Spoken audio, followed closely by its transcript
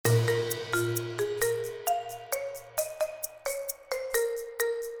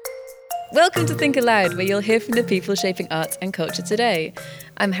Welcome to Think Aloud, where you'll hear from the people shaping art and culture today.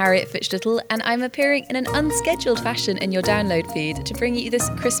 I'm Harriet Fitch-Little, and I'm appearing in an unscheduled fashion in your download feed to bring you this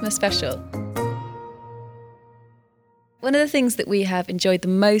Christmas special. One of the things that we have enjoyed the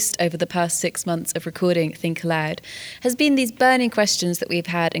most over the past 6 months of recording Think Aloud has been these burning questions that we've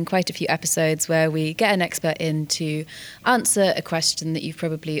had in quite a few episodes where we get an expert in to answer a question that you've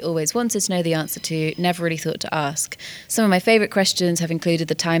probably always wanted to know the answer to, never really thought to ask. Some of my favourite questions have included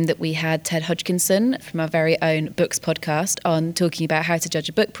the time that we had Ted Hodgkinson from our very own Books podcast on talking about how to judge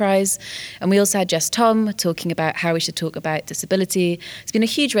a book prize. And we also had Jess Tom talking about how we should talk about disability. It's been a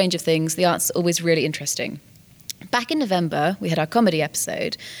huge range of things. The answers are always really interesting. Back in November, we had our comedy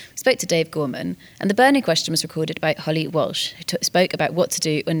episode. We spoke to Dave Gorman, and the burning question was recorded by Holly Walsh, who spoke about what to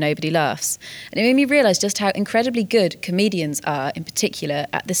do when nobody laughs. And it made me realise just how incredibly good comedians are, in particular,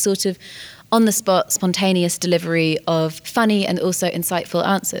 at this sort of on-the-spot, spontaneous delivery of funny and also insightful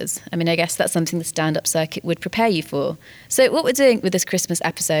answers. I mean, I guess that's something the stand-up circuit would prepare you for. So what we're doing with this Christmas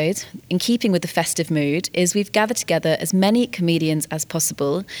episode, in keeping with the festive mood, is we've gathered together as many comedians as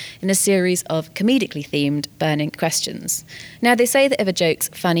possible in a series of comedically themed burning questions. Now, they say that if a joke's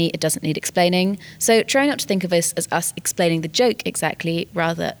funny, it doesn't need explaining, so try not to think of us as us explaining the joke exactly,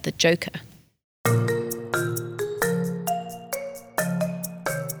 rather the joker.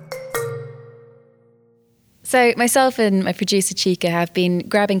 So myself and my producer Chika have been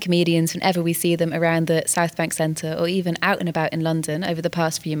grabbing comedians whenever we see them around the South Bank Centre or even out and about in London over the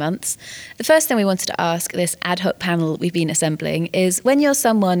past few months. The first thing we wanted to ask this ad hoc panel we've been assembling is, when you're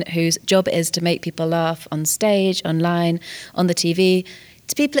someone whose job it is to make people laugh on stage, online, on the TV,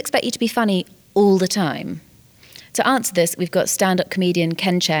 do people expect you to be funny all the time? To answer this, we've got stand-up comedian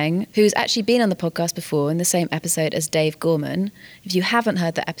Ken Cheng, who's actually been on the podcast before in the same episode as Dave Gorman. If you haven't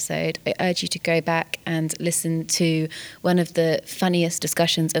heard that episode, I urge you to go back and listen to one of the funniest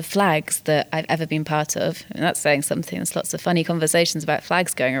discussions of flags that I've ever been part of. And that's saying something. There's lots of funny conversations about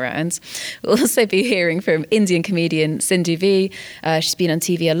flags going around. We'll also be hearing from Indian comedian Sindhu V. She's been on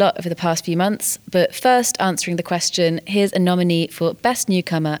TV a lot over the past few months. But first, answering the question, here's a nominee for Best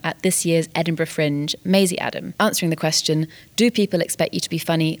Newcomer at this year's Edinburgh Fringe, Maisie Adam. Answering the question, do people expect you to be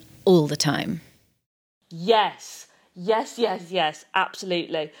funny all the time? Yes,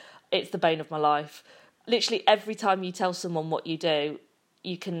 absolutely. It's the bane of my life. Literally every time you tell someone what you do,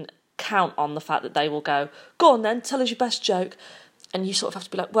 you can count on the fact that they will go on then, tell us your best joke. And you sort of have to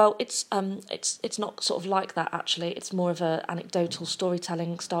be like, well, it's not sort of like that, actually. It's more of a anecdotal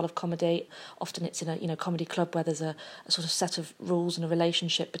storytelling style of comedy. Often it's in a comedy club where there's a sort of set of rules and a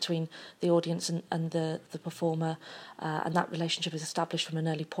relationship between the audience and the performer, and that relationship is established from an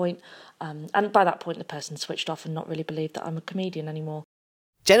early point. And by that point, the person's switched off and not really believed that I'm a comedian anymore.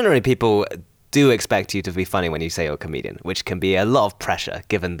 Generally, people do expect you to be funny when you say you're a comedian, which can be a lot of pressure,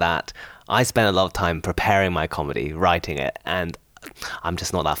 given that I spend a lot of time preparing my comedy, writing it, and I'm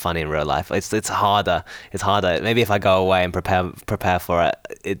just not that funny in real life. It's harder. Maybe if I go away and prepare for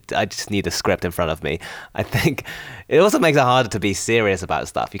it, I just need a script in front of me. I think it also makes it harder to be serious about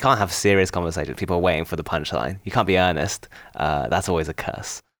stuff. You can't have serious conversations. People are waiting for the punchline. You can't be earnest. That's always a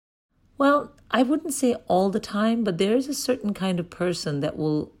curse. Well, I wouldn't say all the time, but there is a certain kind of person that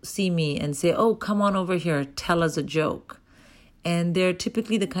will see me and say, oh, come on over here, tell us a joke. And they're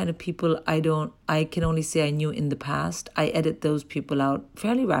typically the kind of people I can only say I knew in the past. I edit those people out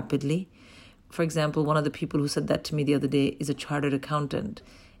fairly rapidly. For example, one of the people who said that to me the other day is a chartered accountant.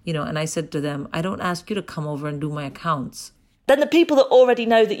 And I said to them, I don't ask you to come over and do my accounts. Then the people that already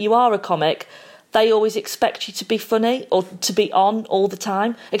know that you are a comic, they always expect you to be funny or to be on all the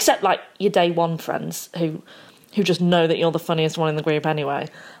time, except like your day one friends who just know that you're the funniest one in the group anyway.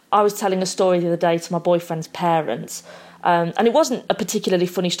 I was telling a story the other day to my boyfriend's parents, and it wasn't a particularly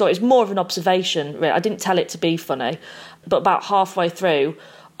funny story. It was more of an observation, really. I didn't tell it to be funny. But about halfway through,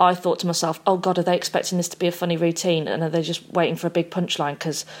 I thought to myself, oh God, are they expecting this to be a funny routine? And are they just waiting for a big punchline?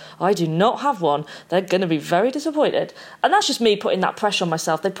 Because I do not have one. They're going to be very disappointed. And that's just me putting that pressure on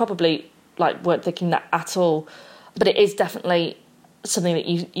myself. They probably weren't thinking that at all. But it is definitely something that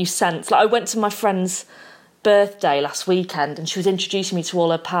you sense. I went to my friend's birthday last weekend and she was introducing me to all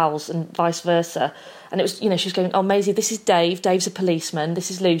her pals and vice versa. And it was, she was going, oh, Maisie, this is Dave. Dave's a policeman.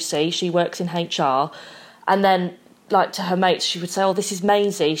 This is Lucy. She works in HR. And then, to her mates, she would say, oh, this is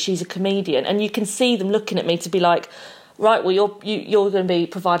Maisie. She's a comedian. And you can see them looking at me to be like, right, well, you're going to be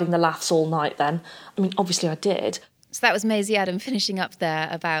providing the laughs all night then. I mean, obviously I did. So that was Maisie Adam finishing up there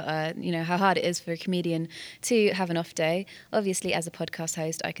about, how hard it is for a comedian to have an off day. Obviously, as a podcast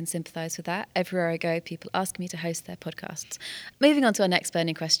host, I can sympathise with that. Everywhere I go, people ask me to host their podcasts. Moving on to our next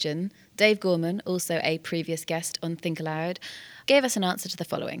burning question, Dave Gorman, also a previous guest on Think Aloud, gave us an answer to the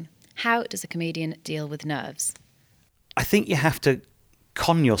following. How does a comedian deal with nerves? I think you have to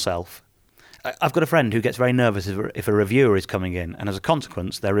con yourself. I've got a friend who gets very nervous if a reviewer is coming in, and as a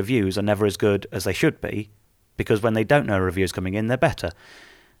consequence, their reviews are never as good as they should be, because when they don't know a review is coming in, they're better.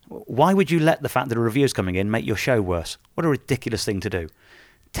 Why would you let the fact that a review is coming in make your show worse? What a ridiculous thing to do.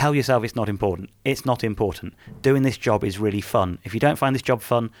 Tell yourself it's not important. It's not important. Doing this job is really fun. If you don't find this job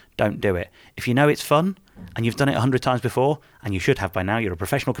fun, don't do it. If you know it's fun, and you've done it 100 times before, and you should have by now, you're a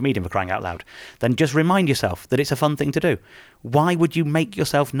professional comedian for crying out loud, then just remind yourself that it's a fun thing to do. Why would you make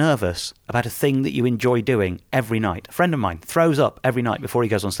yourself nervous about a thing that you enjoy doing every night? A friend of mine throws up every night before he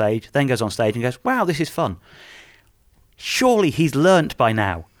goes on stage, then goes on stage and goes, wow, this is fun. Surely he's learnt by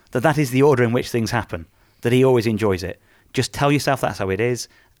now that is the order in which things happen, that he always enjoys it. Just tell yourself that's how it is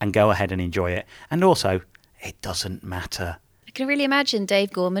and go ahead and enjoy it. And also, it doesn't matter. I can really imagine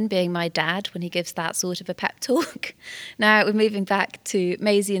Dave Gorman being my dad when he gives that sort of a pep talk. Now we're moving back to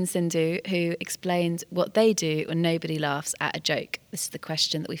Maisie and Sindhu, who explained what they do when nobody laughs at a joke. This is the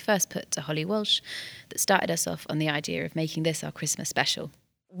question that we first put to Holly Walsh that started us off on the idea of making this our Christmas special.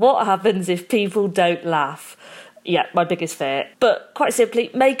 What happens if people don't laugh? Yeah, my biggest fear. But quite simply,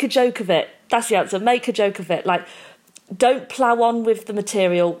 make a joke of it. That's the answer. Make a joke of it. Like, don't plough on with the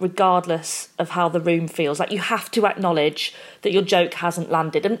material regardless of how the room feels. Like, you have to acknowledge that your joke hasn't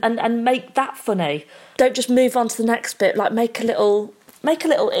landed and make that funny. Don't just move on to the next bit. Like, make a little,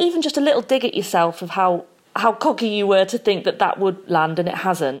 even just a little dig at yourself of how cocky you were to think that would land and it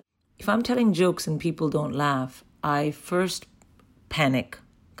hasn't. If I'm telling jokes and people don't laugh, I first panic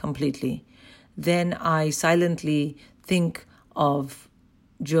completely. Then I silently think of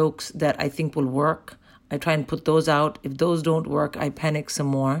jokes that I think will work. I try and put those out. If those don't work, I panic some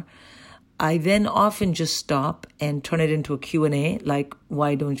more. I then often just stop and turn it into a Q&A, like,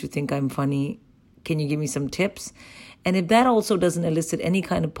 why don't you think I'm funny? Can you give me some tips? And if that also doesn't elicit any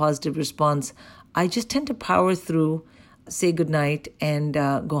kind of positive response, I just tend to power through, say goodnight, and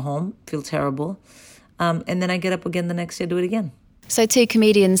go home, feel terrible. And then I get up again the next day, do it again. So two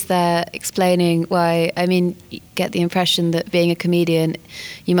comedians there explaining why, I mean, you get the impression that being a comedian,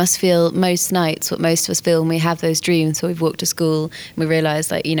 you must feel most nights what most of us feel when we have those dreams where we've walked to school and we realise,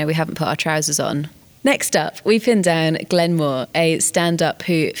 like, you know, we haven't put our trousers on. Next up, we pin down Glenn Moore, a stand-up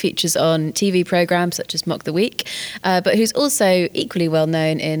who features on TV programmes such as Mock the Week, but who's also equally well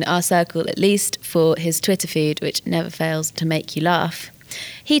known in our circle, at least, for his Twitter feed, which never fails to make you laugh.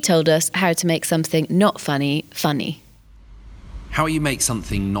 He told us how to make something not funny, funny. How you make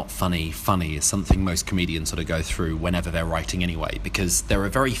something not funny funny is something most comedians sort of go through whenever they're writing anyway, because there are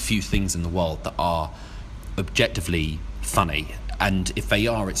very few things in the world that are objectively funny, and if they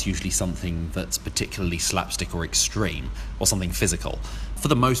are, it's usually something that's particularly slapstick or extreme, or something physical. For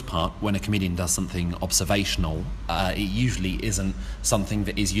the most part, when a comedian does something observational, it usually isn't something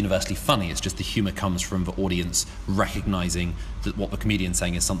that is universally funny. It's just the humour comes from the audience recognising that what the comedian's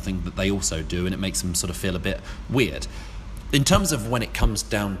saying is something that they also do, and it makes them sort of feel a bit weird. In terms of when it comes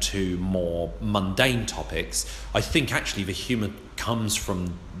down to more mundane topics, I think actually the humour comes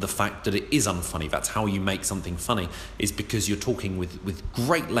from the fact that it is unfunny. That's how you make something funny, is because you're talking with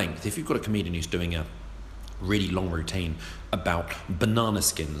great length. If you've got a comedian who's doing a really long routine about banana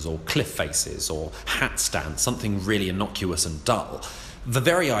skins or cliff faces or hat stands, something really innocuous and dull, the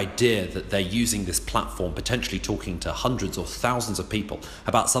very idea that they're using this platform, potentially talking to hundreds or thousands of people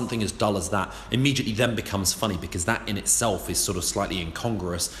about something as dull as that, immediately then becomes funny, because that in itself is sort of slightly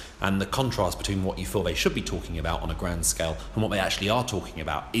incongruous, and the contrast between what you feel they should be talking about on a grand scale and what they actually are talking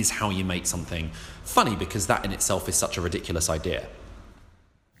about is how you make something funny, because that in itself is such a ridiculous idea.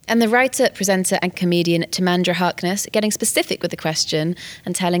 And the writer, presenter and comedian Timandra Harkness getting specific with the question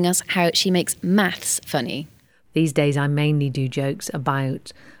and telling us how she makes maths funny. These days I mainly do jokes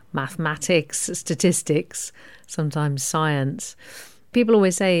about mathematics, statistics, sometimes science. People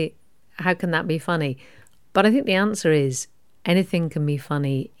always say, how can that be funny? But I think the answer is anything can be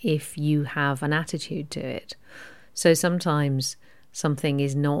funny if you have an attitude to it. So sometimes something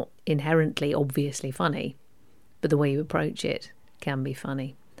is not inherently obviously funny, but the way you approach it can be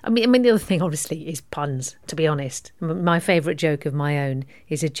funny. I mean, the other thing, obviously, is puns, to be honest. My favourite joke of my own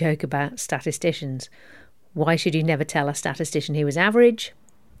is a joke about statisticians. Why should you never tell a statistician he was average?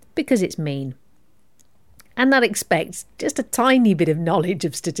 Because it's mean. And that expects just a tiny bit of knowledge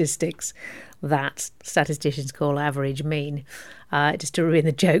of statistics that statisticians call average mean, just to ruin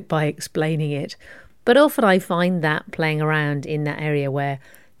the joke by explaining it. But often I find that playing around in that area where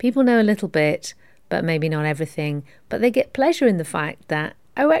people know a little bit, but maybe not everything, but they get pleasure in the fact that,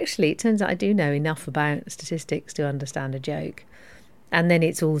 oh, actually, it turns out I do know enough about statistics to understand a joke. And then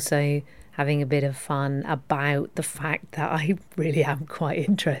it's also having a bit of fun about the fact that I really am quite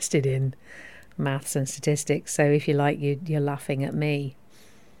interested in maths and statistics. So if you like, you're laughing at me.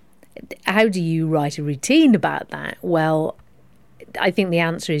 How do you write a routine about that? Well, I think the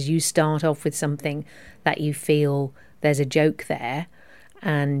answer is you start off with something that you feel there's a joke there,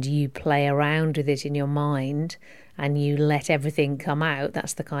 and you play around with it in your mind and you let everything come out.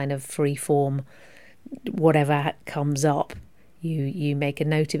 That's the kind of free form, whatever comes up, you make a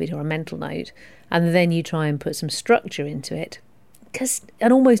note of it or a mental note, and then you try and put some structure into it. Because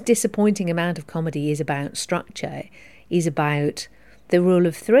an almost disappointing amount of comedy is about structure, is about the rule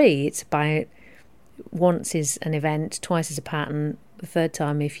of three. It's about once is an event, twice is a pattern, the third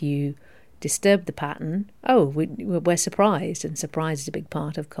time if you disturb the pattern, we're surprised, and surprise is a big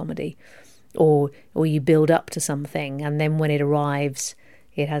part of comedy. Or you build up to something and then when it arrives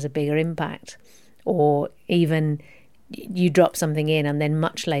it has a bigger impact. Or even you drop something in and then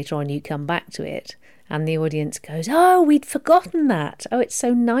much later on you come back to it and the audience goes, oh, we'd forgotten that. Oh, it's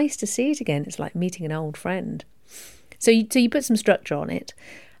so nice to see it again. It's like meeting an old friend. So you put some structure on it,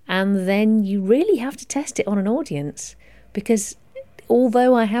 and then you really have to test it on an audience, because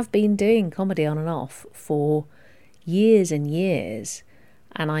although I have been doing comedy on and off for years and years,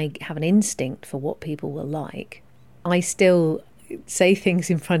 and I have an instinct for what people will like, I still say things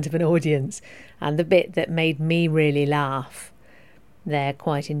in front of an audience, and the bit that made me really laugh, they're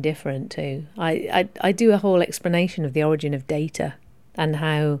quite indifferent to. I do a whole explanation of the origin of data and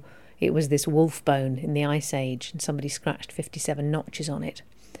how it was this wolf bone in the Ice Age and somebody scratched 57 notches on it.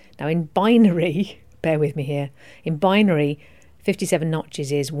 Now in binary, bear with me here, in binary, 57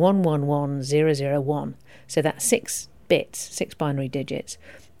 notches is 111001. So that's 6 bits, 6 binary digits.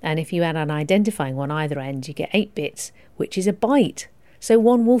 And if you add an identifying one either end, you get 8 bits, which is a byte. So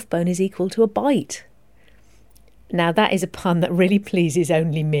 1 wolf bone is equal to a byte. Now that is a pun that really pleases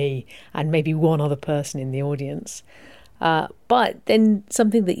only me and maybe one other person in the audience. But then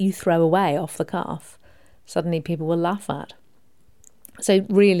something that you throw away off the cuff, suddenly people will laugh at. So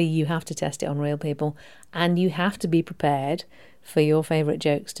really you have to test it on real people, and you have to be prepared for your favourite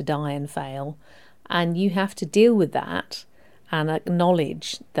jokes to die and fail, and you have to deal with that and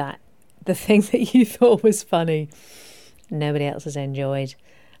acknowledge that the thing that you thought was funny nobody else has enjoyed.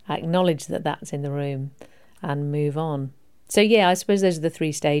 Acknowledge that that's in the room and move on. So yeah, I suppose those are the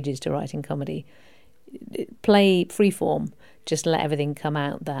 3 stages to writing comedy. Play freeform, just let everything come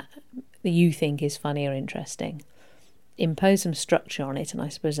out that you think is funny or interesting. Impose some structure on it, and I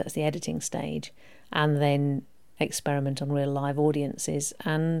suppose that's the editing stage, and then experiment on real live audiences,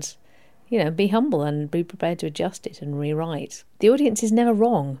 and be humble and be prepared to adjust it and rewrite. The audience is never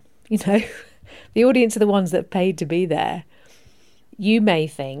wrong, the audience are the ones that are paid to be there. You may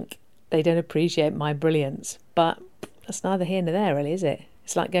think they don't appreciate my brilliance, but that's neither here nor there, really, is it?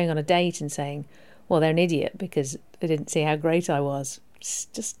 It's like going on a date and saying, well, they're an idiot because they didn't see how great I was. It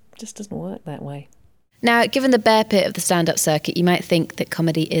just doesn't work that way. Now, given the bear pit of the stand-up circuit, you might think that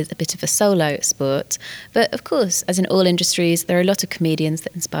comedy is a bit of a solo sport. But of course, as in all industries, there are a lot of comedians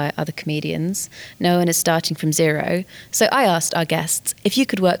that inspire other comedians. No one is starting from zero. So I asked our guests, if you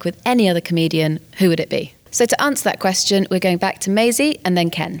could work with any other comedian, who would it be? So to answer that question, we're going back to Maisie and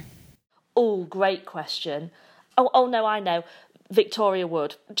then Ken. Oh, great question. Oh no, I know. Victoria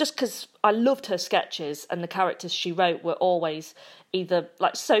Wood. Just because I loved her sketches, and the characters she wrote were always either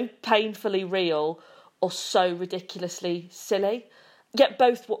like so painfully real or so ridiculously silly. Yet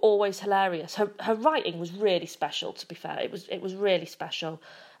both were always hilarious. Her writing was really special, to be fair. It was really special.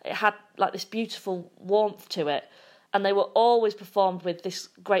 It had like this beautiful warmth to it. And they were always performed with this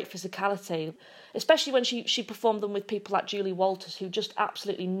great physicality, especially when she performed them with people like Julie Walters, who just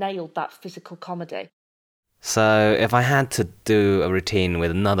absolutely nailed that physical comedy. So if I had to do a routine with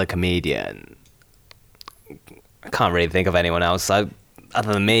another comedian, I can't really think of anyone else.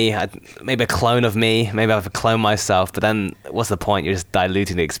 Other than me, maybe a clone of me, maybe I have to clone myself, but then what's the point? You're just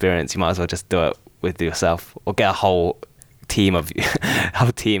diluting the experience. You might as well just do it with yourself, or get a whole team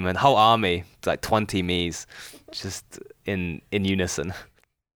and whole army, like 20 me's, just in unison.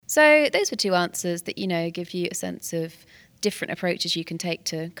 So those were 2 answers that, give you a sense of different approaches you can take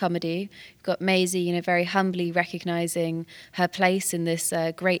to comedy. You've got Maisie, very humbly recognising her place in this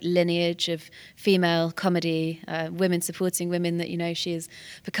great lineage of female comedy, women supporting women that, she is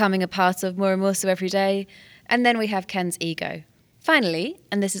becoming a part of more and more so every day. And then we have Ken's ego. Finally,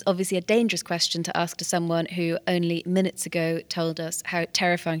 and this is obviously a dangerous question to ask to someone who only minutes ago told us how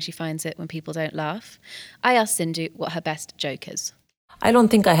terrifying she finds it when people don't laugh, I asked Sindhu what her best joke is. I don't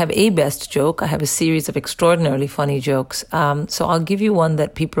think I have a best joke. I have a series of extraordinarily funny jokes. So I'll give you one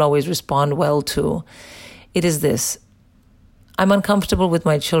that people always respond well to. It is this. I'm uncomfortable with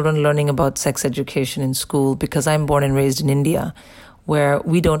my children learning about sex education in school because I'm born and raised in India, where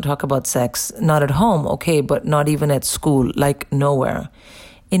we don't talk about sex, not at home, okay, but not even at school, like nowhere.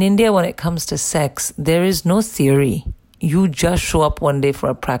 In India, when it comes to sex, there is no theory. You just show up one day for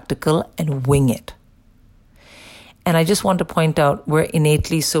a practical and wing it. And I just want to point out, we're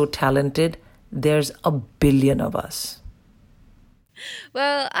innately so talented. There's a billion of us.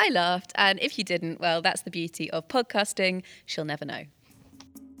 Well, I laughed, and if you didn't, well, that's the beauty of podcasting. She'll never know.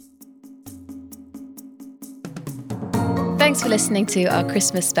 Thanks for listening to our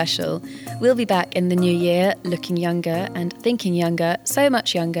Christmas special. We'll be back in the new year looking younger and thinking younger, so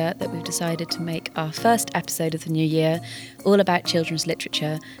much younger that we've decided to make our first episode of the new year all about children's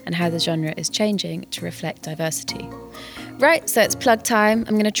literature and how the genre is changing to reflect diversity. Right, so it's plug time.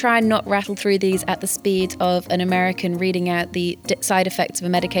 I'm going to try and not rattle through these at the speed of an American reading out the side effects of a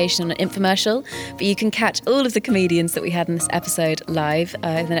medication on an infomercial, but you can catch all of the comedians that we had in this episode live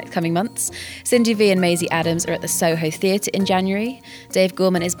in the next coming months. Cindy V and Maisie Adams are at the Soho Theatre in January. Dave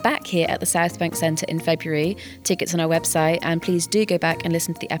Gorman is back here at the South Bank Centre in February. Tickets on our website, and please do go back and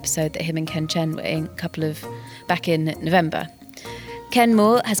listen to the episode that him and Ken Chen were in back in November. Ken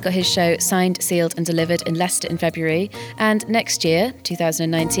Moore has got his show Signed, Sealed and Delivered in Leicester in February, and next year,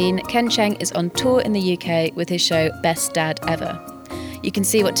 2019, Ken Cheng is on tour in the UK with his show Best Dad Ever. You can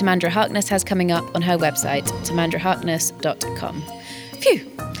see what Tamandra Harkness has coming up on her website, tamandraharkness.com. Phew!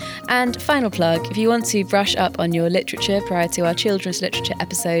 And final plug, if you want to brush up on your literature prior to our children's literature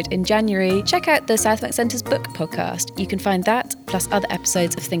episode in January, check out the South Bank Centre's book podcast. You can find that, plus other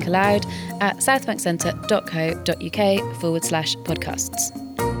episodes of Think Aloud, at southbankcentre.co.uk/podcasts.